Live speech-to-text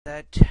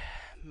that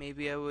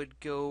maybe I would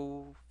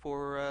go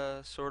for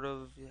a sort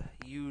of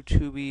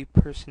YouTubey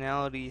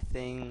personality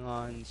thing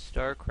on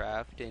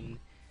StarCraft and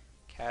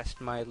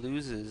cast my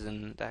loses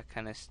and that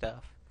kind of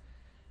stuff.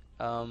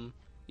 Um,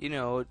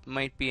 it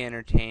might be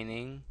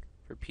entertaining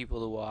for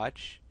people to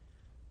watch.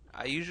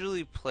 I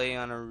usually play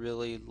on a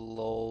really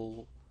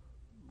low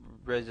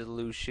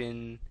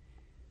resolution,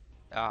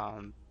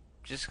 um,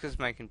 just because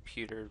my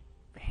computer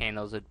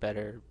handles it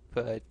better.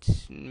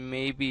 But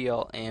maybe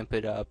I'll amp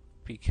it up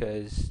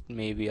because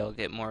maybe I'll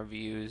get more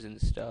views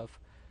and stuff.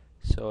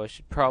 So I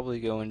should probably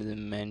go into the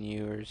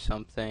menu or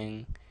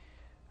something.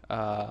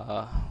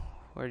 Uh,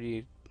 where do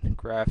you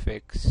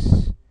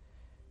graphics?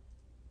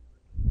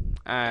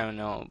 I don't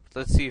know.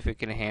 Let's see if it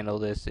can handle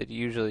this. It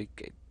usually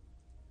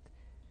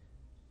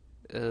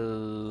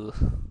uh,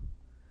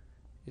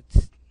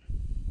 it's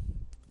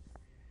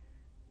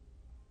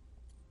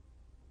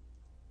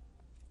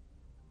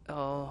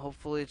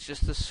hopefully it's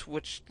just a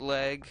switched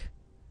leg.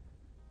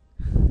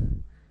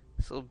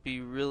 This will be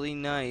really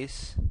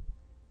nice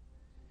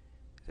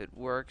if it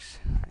works.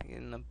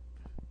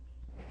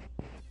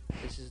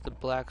 This is the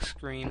black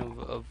screen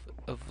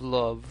of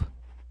love.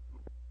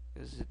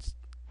 Because it's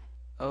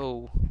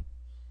oh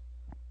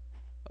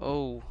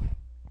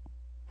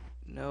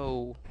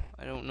no,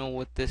 I don't know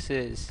what this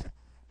is.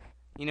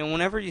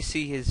 Whenever you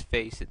see his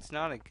face, it's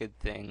not a good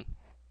thing.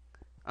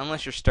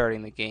 Unless you're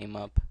starting the game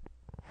up.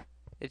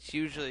 It's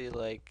usually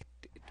like,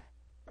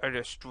 I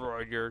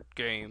destroyed your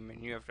game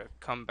and you have to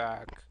come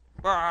back.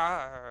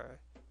 Ah!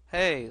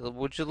 Hey,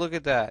 would you look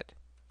at that?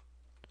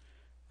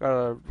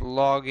 Gotta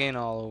log in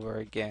all over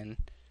again.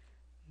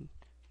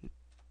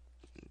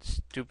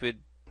 Stupid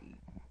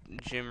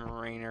Jim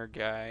Raynor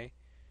guy.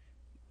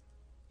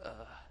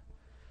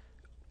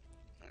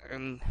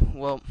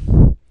 Well,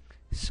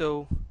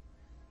 so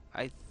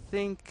I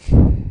think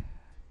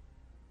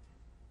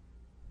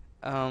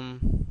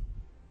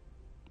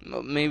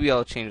maybe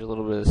I'll change a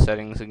little bit of the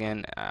settings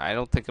again. I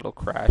don't think it'll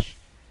crash.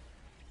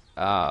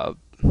 Why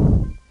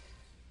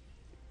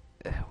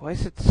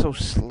is it so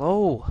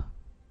slow?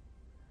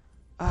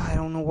 I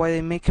don't know why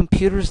they make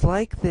computers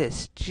like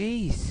this.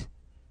 Jeez.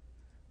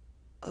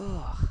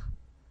 Ugh.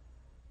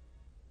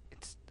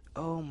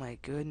 Oh my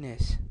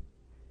goodness.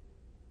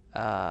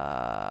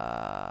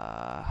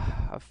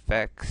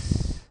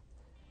 Effects.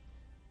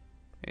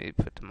 Maybe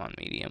put them on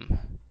medium.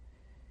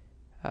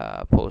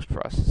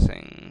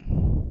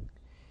 Post-processing.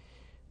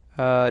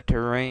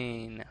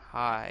 Terrain,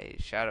 high,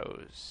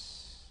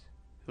 shadows.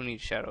 Who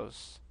needs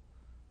shadows?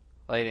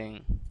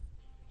 Lighting.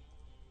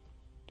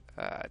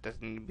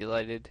 Doesn't need to be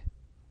lighted.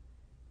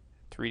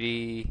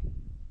 3D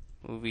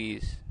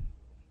movies.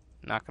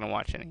 Not gonna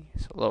watch any.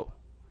 So low.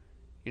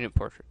 Unit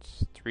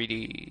portraits.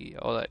 3D.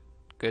 All that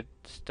good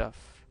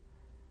stuff.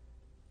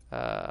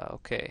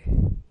 Okay.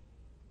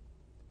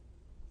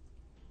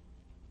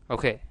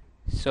 Okay.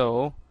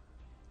 So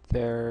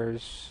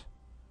there's.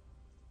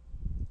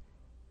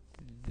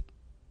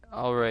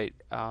 Alright,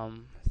 I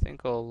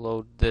think I'll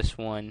load this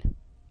one.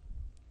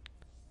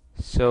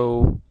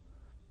 So,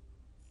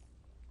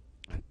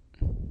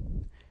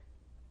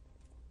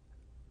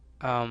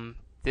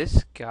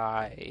 this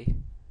guy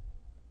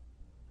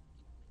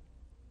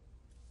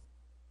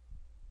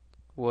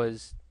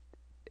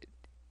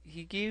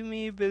he gave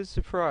me a bit of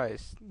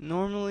surprise.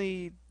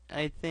 Normally,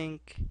 I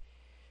think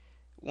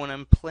when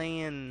I'm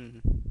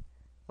playing,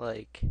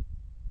 like,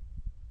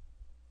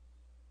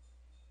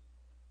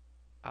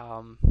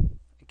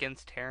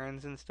 against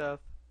Terrans and stuff,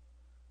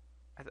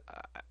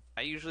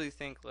 I usually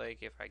think, like,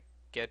 if I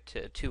get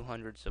to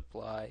 200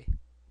 supply.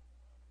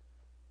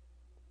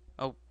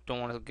 Oh,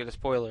 don't want to get a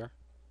spoiler.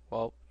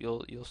 Well,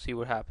 you'll see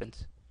what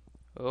happens.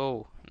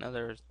 Oh,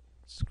 another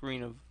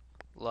screen of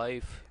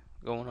life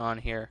going on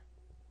here.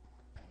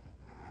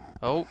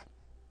 Oh,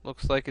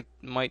 looks like it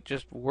might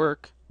just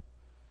work.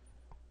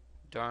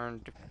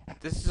 Darned.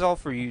 This is all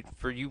for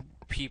you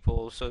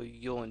people, so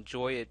you'll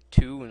enjoy it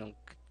too. And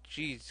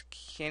geez,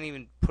 can't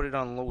even put it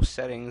on low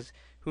settings.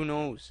 Who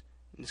knows?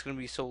 It's gonna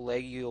be so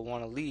laggy you'll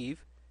want to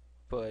leave.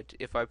 But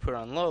if I put it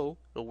on low,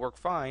 it'll work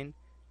fine,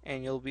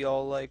 and you'll be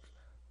all like,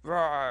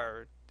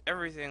 "Rawr,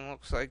 everything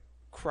looks like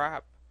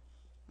crap."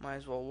 Might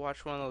as well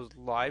watch one of those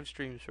live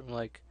streams from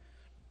like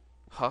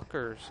Huck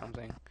or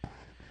something.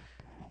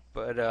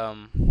 But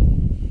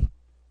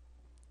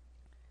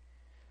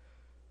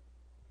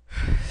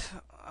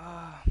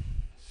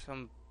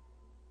some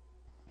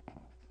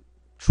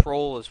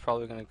troll is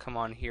probably gonna come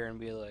on here and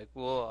be like,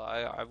 "Well,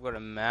 I've got a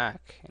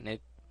Mac, and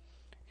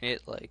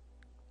it like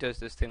does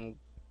this thing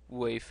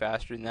way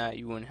faster than that.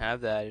 You wouldn't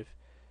have that if."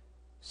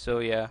 So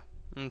yeah,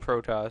 I'm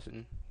Protoss,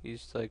 and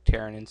he's like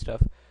Terran and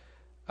stuff.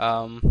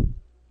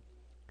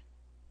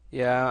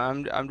 Yeah,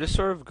 I'm just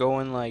sort of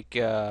going like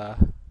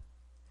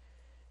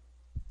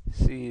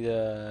see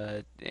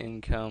the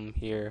income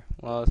here.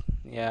 Well,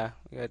 yeah,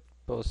 we got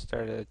both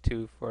started at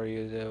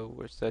 240.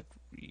 Where's that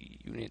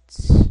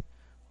units?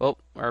 Well,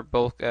 we're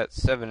both at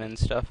 7 and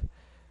stuff.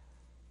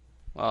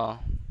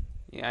 Well,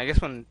 Yeah, I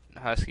guess when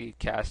Husky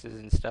casts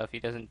and stuff, he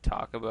doesn't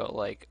talk about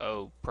like,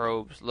 oh,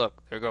 probes,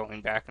 look, they're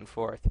going back and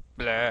forth.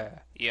 Blah.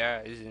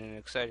 Yeah, isn't it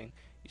exciting?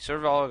 You sort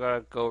of all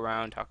gotta go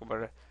around talk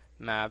about a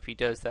map. He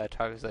does that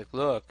talk. He's like,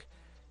 look,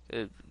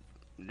 uh,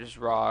 there's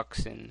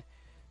rocks and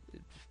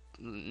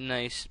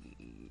nice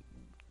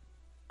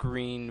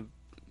green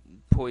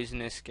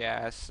poisonous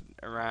gas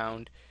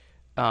around.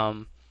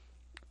 Um,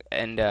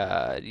 and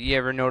you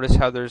ever notice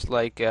how there's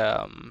like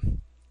a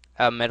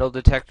metal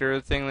detector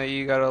thing that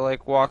you gotta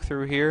like walk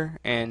through here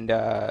and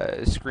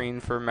screen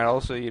for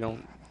metal so you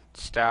don't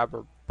stab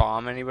or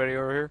bomb anybody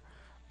over here.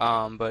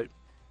 But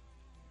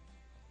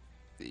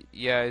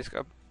yeah, it's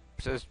got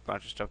says a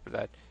bunch of stuff for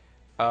that.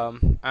 I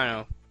don't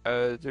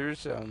know.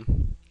 There's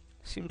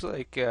seems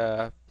like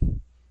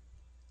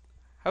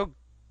how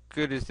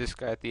good is this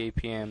guy at the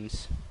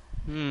APMs?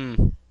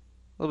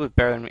 A little bit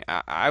better than me.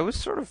 I was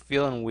sort of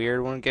feeling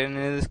weird when getting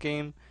into this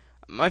game.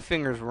 My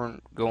fingers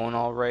weren't going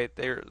all right.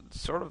 They're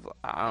sort of,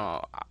 I don't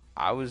know.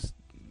 I was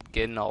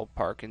getting all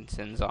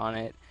Parkinson's on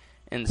it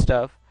and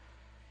stuff.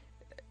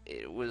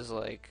 It was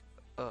like,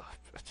 ugh,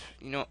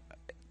 you know,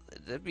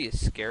 that'd be a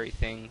scary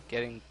thing.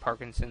 Getting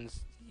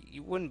Parkinson's,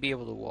 you wouldn't be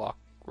able to walk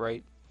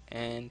right,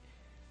 and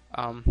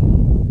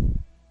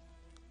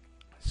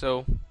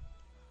so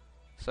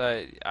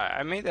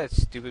I made that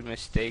stupid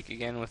mistake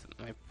again with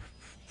my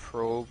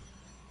probe.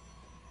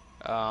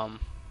 Um,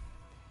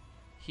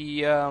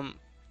 he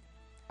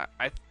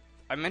I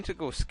I meant to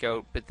go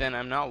scout, but then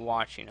I'm not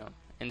watching him,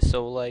 and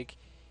so like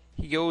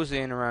he goes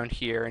in around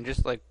here and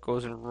just like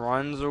goes and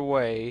runs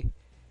away,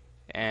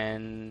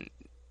 and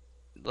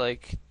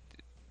like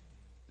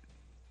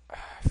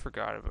I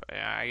forgot about.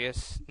 I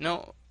guess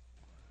no,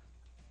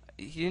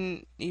 he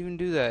didn't even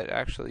do that.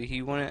 Actually,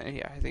 he went.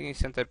 Yeah, I think he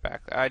sent that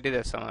back. I did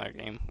that some other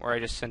game where I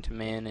just sent him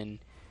in, and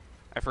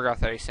I forgot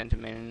that I sent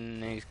him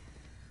in, and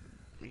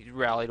he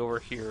rallied over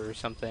here or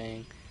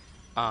something.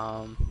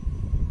 Um,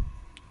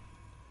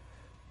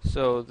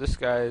 so this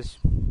guy's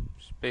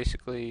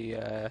basically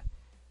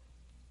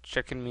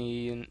checking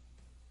me, and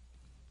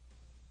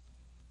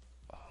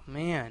oh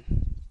man,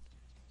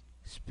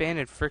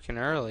 expanded freaking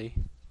early.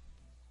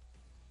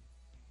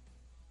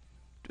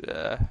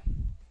 Uh,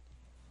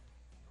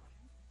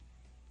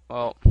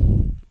 well,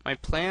 my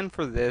plan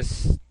for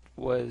this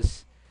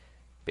was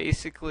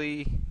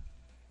basically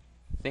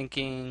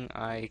thinking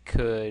I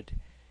could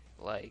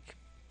like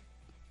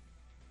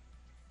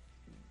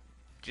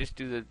just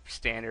do the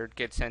standard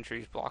get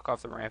sentries, block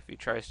off the ramp if he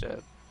tries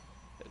to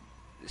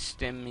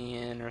stem me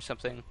in or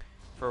something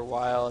for a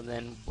while, and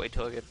then wait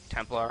till I get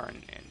Templar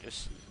and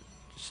just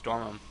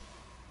storm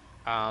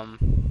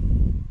him.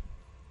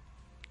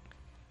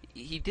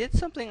 He did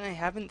something I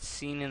haven't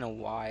seen in a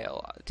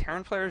while.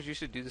 Terran players used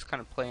to do this kind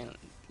of play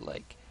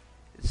like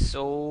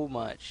so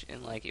much,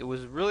 and like it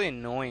was really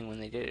annoying when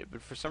they did it.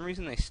 But for some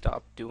reason they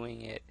stopped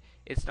doing it.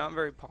 It's not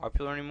very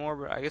popular anymore,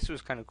 but I guess it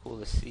was kind of cool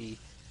to see.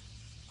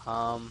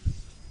 Um,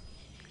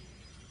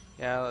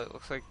 yeah, it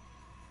looks like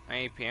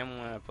my APM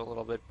went up a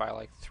little bit by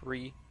like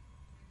 3.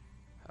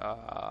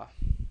 Uh,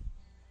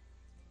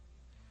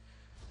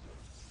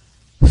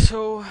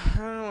 so I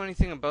don't know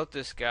anything about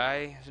this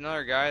guy. There's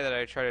another guy that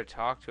I tried to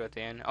talk to at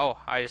the end. Oh,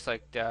 I just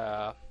like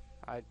I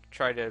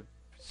tried to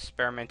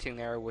experimenting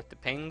there with the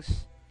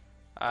pings.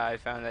 I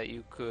found that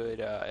you could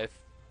if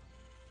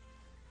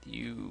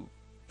you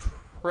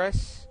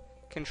press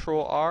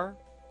Control R,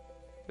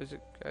 is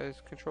it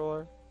guys Control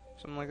R,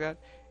 something like that,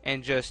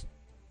 and just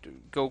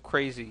go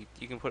crazy.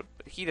 You can put.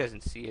 He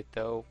doesn't see it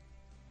though.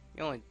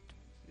 You only.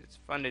 It's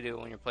fun to do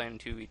when you're playing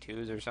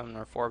 2v2s or something,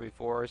 or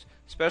 4v4s,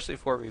 especially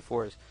 4v4s.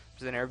 Because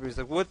then everybody's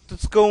like,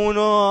 "What's going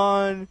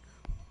on?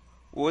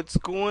 What's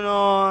going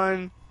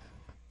on?"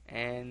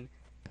 And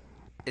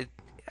it,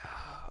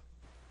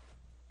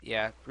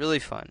 yeah, really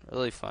fun,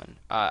 really fun.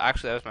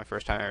 Actually, that was my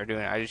first time ever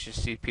doing it. I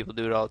just see people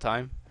do it all the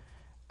time.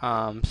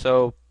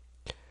 So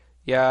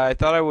yeah, I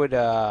thought I would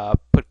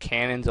put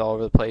cannons all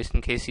over the place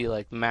in case he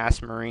like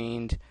mass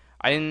marined.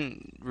 I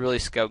didn't really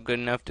scout good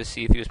enough to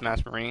see if he was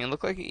mass marining. It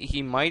looked like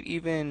he might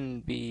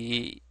even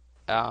be.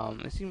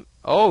 Is he?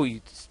 Oh,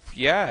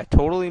 yeah,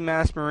 totally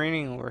mass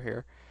marining over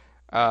here.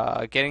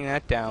 Getting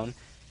that down.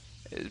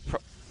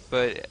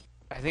 But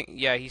I think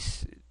yeah,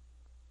 he's.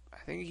 I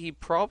think he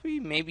probably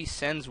maybe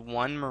sends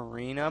one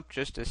marine up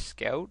just to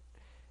scout,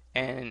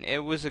 and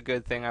it was a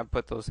good thing I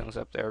put those things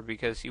up there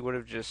because he would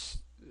have just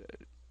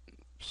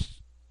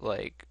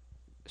like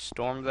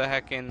stormed the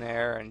heck in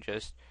there and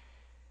just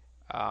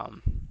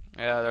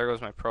yeah, there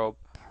goes my probe.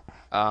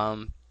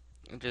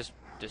 It just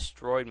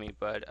destroyed me,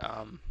 but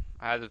I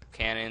had the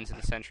cannons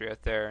and the sentry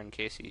out there in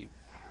case he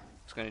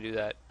was going to do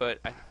that. But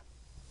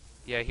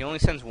yeah, he only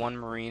sends one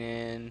marine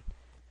in.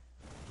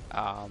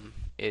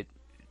 It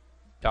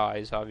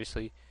dies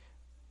obviously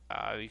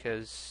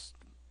because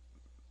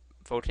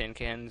photon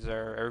cannons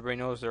are, everybody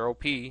knows they're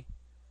OP.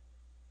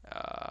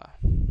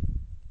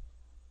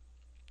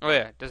 Oh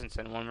yeah, it doesn't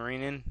send one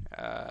marine in.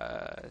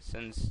 It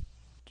sends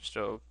just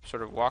a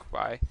sort of walk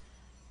by.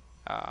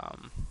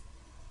 Um,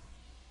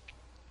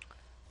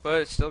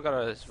 But it's still got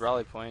a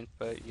rally point.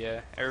 But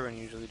yeah, everyone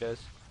usually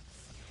does.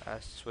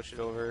 Switch it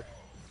over.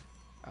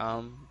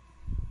 Um,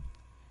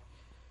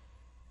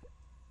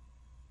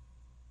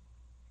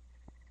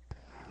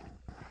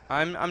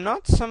 I'm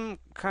not some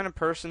kind of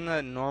person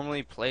that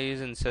normally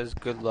plays and says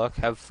good luck,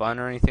 have fun,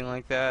 or anything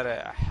like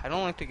that. I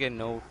don't like to get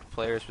no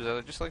players because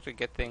I just like to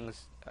get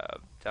things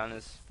done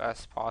as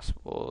fast as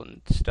possible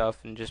and stuff,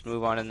 and just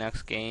move on to the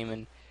next game.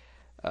 And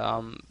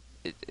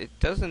it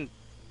doesn't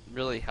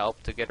really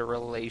help to get a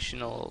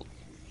relational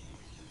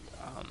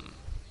um,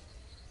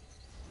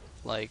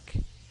 like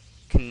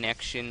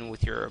connection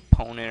with your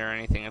opponent or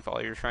anything if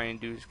all you're trying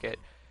to do is get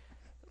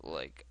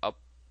like up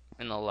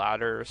in the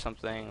ladder or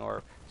something.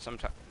 Or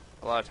sometimes,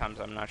 a lot of times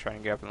I'm not trying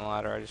to get up in the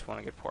ladder. I just want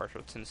to get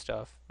portraits and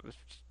stuff. It's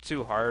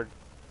too hard.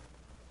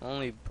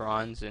 Only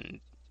bronze, and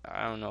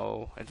I don't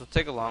know. It'll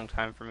take a long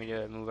time for me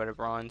to move out of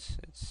bronze.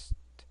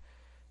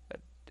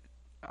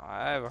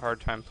 I have a hard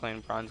time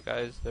playing bronze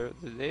guys.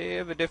 They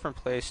have a different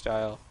play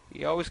style.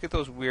 You always get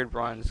those weird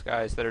bronze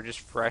guys that are just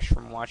fresh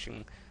from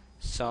watching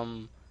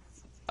some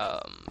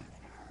um,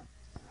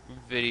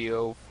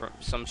 video from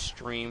some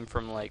stream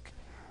from like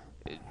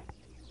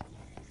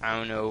I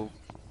don't know,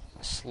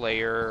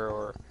 Slayer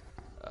or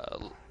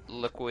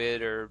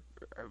Liquid or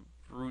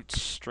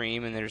Roots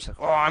stream, and they're just like,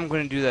 oh, I'm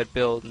going to do that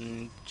build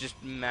and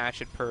just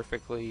match it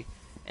perfectly,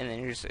 and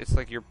then it's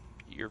like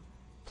you're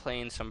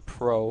playing some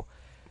pro,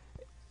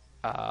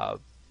 uh,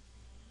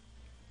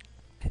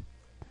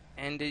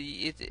 and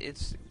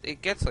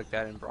it gets like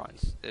that in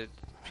bronze.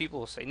 People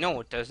will say, no,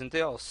 it doesn't.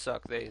 They all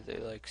suck. They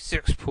like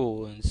six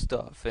pool and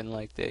stuff, and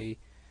like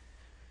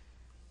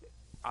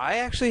I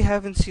actually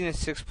haven't seen a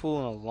six pool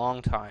in a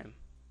long time.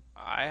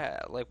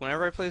 Like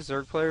whenever I play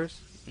Zerg players,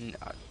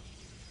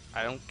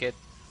 I don't get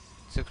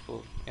six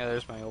pool. Yeah,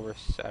 there's my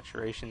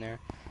oversaturation there,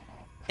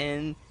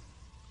 and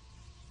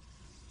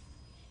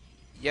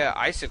yeah,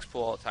 I six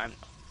pool all the time.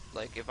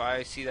 Like if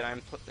I see that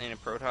I'm playing a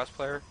Protoss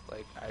player,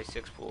 like I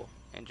six pool,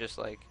 and just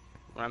like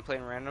when I'm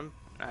playing random,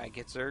 and I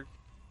get Zerg.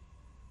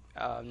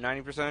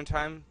 90% of the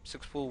time,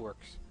 six pool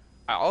works.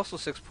 I also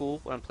six pool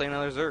when I'm playing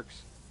other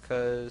Zergs,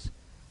 because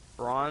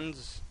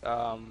bronze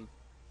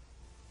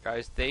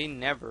guys, they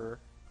never.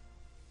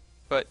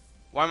 But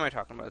why am I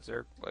talking about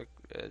Zerg? Like,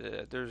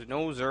 there's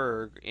no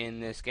Zerg in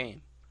this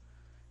game.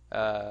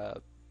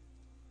 Just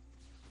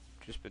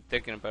been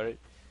thinking about it.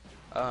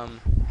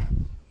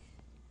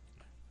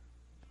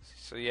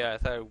 So yeah, I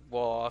thought I'd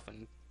wall off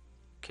in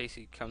case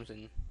he comes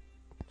in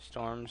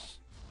storms.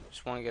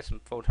 Just want to get some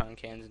photon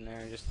cans in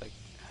there, just like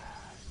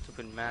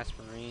stupid mass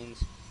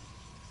marines.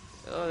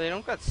 Oh, they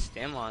don't got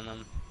stem on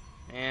them,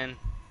 man.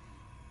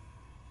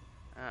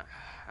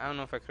 I don't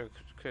know if I could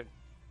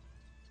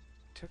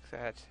took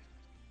that.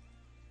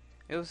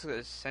 It was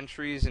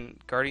sentries and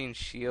guardian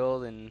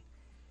shield and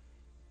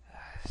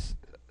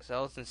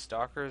zealots and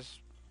stalkers.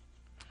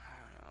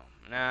 I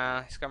don't know.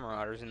 Nah, he's got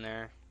marauders in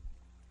there.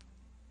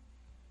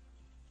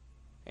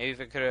 Maybe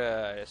if I could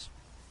have just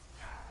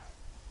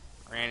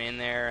ran in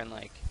there and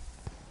like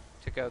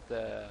took out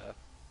the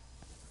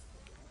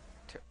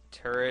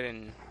turret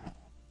and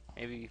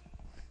maybe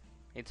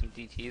made some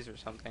DTs or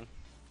something.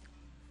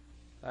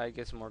 I'd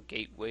get some more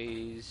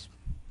gateways,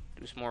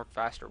 do some more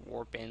faster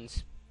warp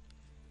ins.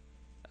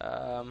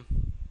 So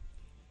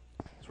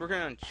we're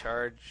gonna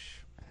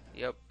charge.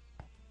 Yep.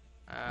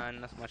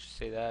 Nothing much to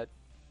say that.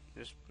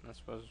 Just I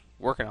suppose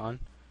working on.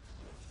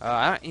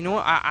 You know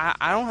what?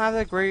 I don't have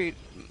that great.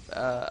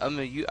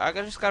 I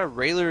just got a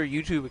regular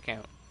YouTube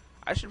account.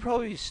 I should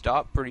probably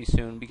stop pretty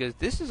soon because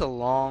this is a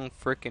long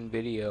frickin'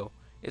 video.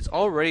 It's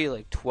already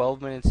like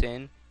 12 minutes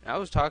in. And I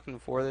was talking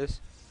before this,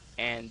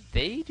 and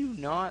they do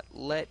not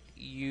let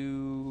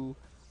you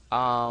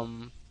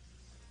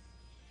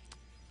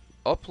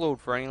upload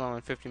for any longer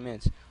than 50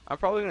 minutes. I'm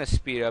probably gonna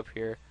speed up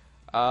here.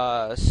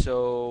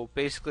 So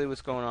basically,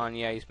 what's going on?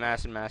 Yeah, he's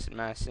massing.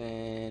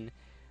 Man,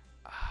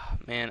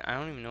 I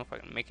don't even know if I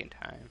can make it in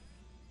time.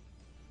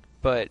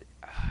 But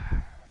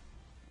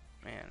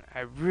man,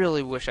 I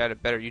really wish I had a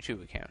better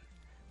YouTube account.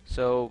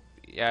 So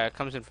yeah, it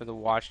comes in for the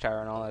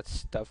watchtower and all that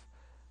stuff.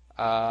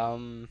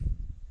 Got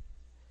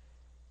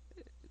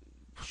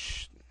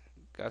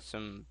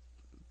some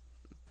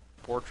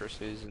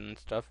fortresses and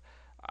stuff.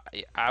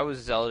 I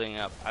was zealoting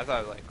up. I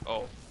thought like,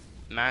 oh,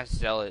 mass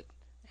zealot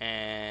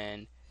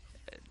and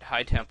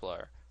high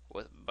templar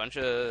with a bunch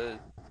of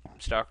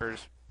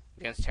stalkers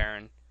against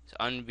Terran. It's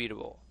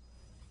unbeatable.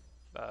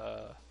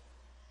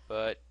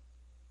 But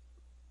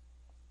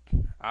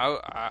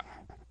I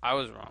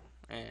was wrong,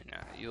 and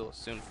you'll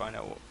soon find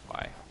out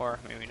why, or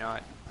maybe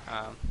not.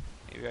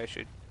 Maybe I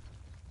should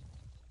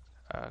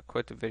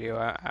quit the video.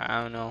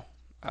 I don't know.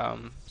 I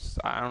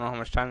don't know how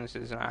much time this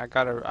is, and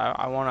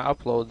I want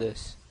to upload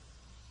this.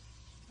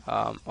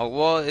 Oh,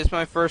 well, it's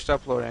my first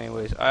upload,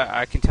 anyways.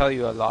 I can tell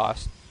you I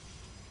lost.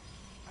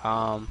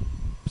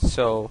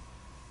 So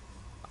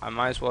I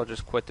might as well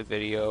just quit the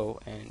video.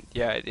 And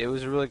yeah, it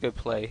was a really good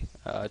play.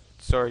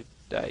 Sorry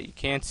that you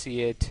can't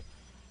see it.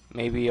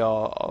 Maybe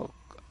I'll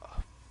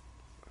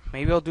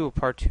do a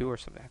part 2 or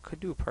something. I could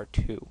do a part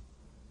 2.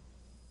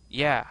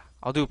 Yeah,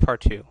 I'll do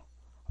part two.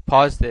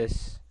 Pause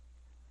this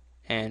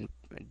and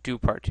do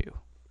part two.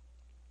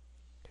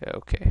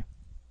 Okay.